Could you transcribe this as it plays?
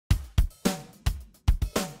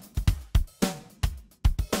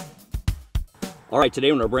Alright,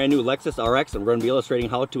 today on our brand new Lexus RX, I'm going to be illustrating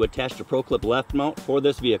how to attach the ProClip left mount for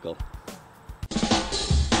this vehicle.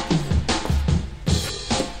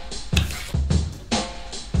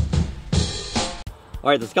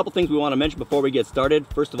 Alright, there's a couple things we want to mention before we get started.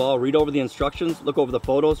 First of all, read over the instructions, look over the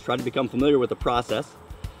photos, try to become familiar with the process.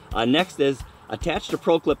 Next is, attach the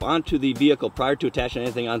ProClip onto the vehicle prior to attaching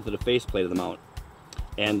anything onto the faceplate of the mount.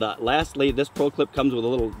 And lastly, this ProClip comes with a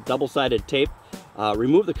little double-sided tape.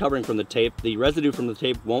 Remove the covering from the tape. The residue from the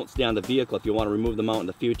tape won't stay on the vehicle if you want to remove the mount in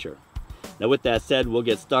the future. Now with that said, we'll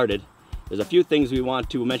get started. There's a few things we want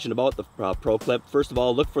to mention about the ProClip. First of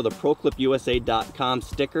all, look for the ProClipUSA.com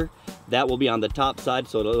sticker. That will be on the top side,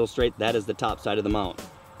 so it'll illustrate that is the top side of the mount.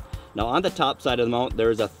 Now on the top side of the mount,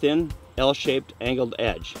 there is a thin L-shaped angled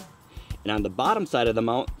edge. And on the bottom side of the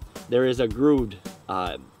mount, there is a grooved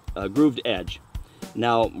edge.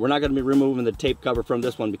 Now, we're not going to be removing the tape cover from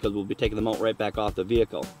this one because we'll be taking the mount right back off the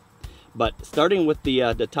vehicle. But starting with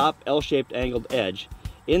the top L-shaped angled edge,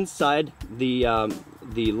 inside the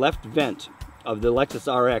left vent of the Lexus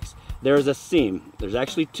RX, there is a seam. There's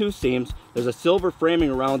actually two seams. There's a silver framing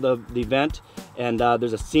around the vent, and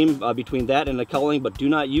there's a seam between that and the cowling, but do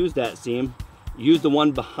not use that seam. Use the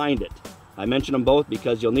one behind it. I mention them both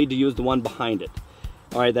because you'll need to use the one behind it.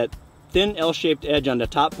 All right, that thin L-shaped edge on the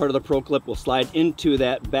top part of the ProClip will slide into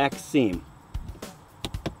that back seam.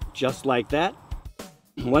 Just like that.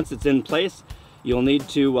 Once it's in place, you'll need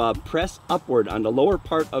to press upward on the lower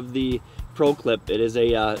part of the ProClip. It is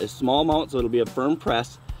a small mount, so it'll be a firm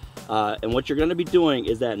press. And what you're going to be doing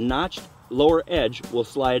is that notched lower edge will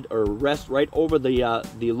slide or rest right over the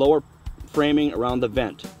lower framing around the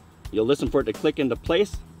vent. You'll listen for it to click into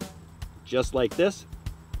place, just like this.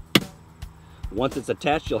 Once it's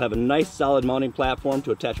attached, you'll have a nice solid mounting platform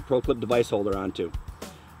to attach a ProClip device holder onto.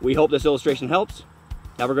 We hope this illustration helps.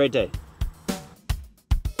 Have a great day.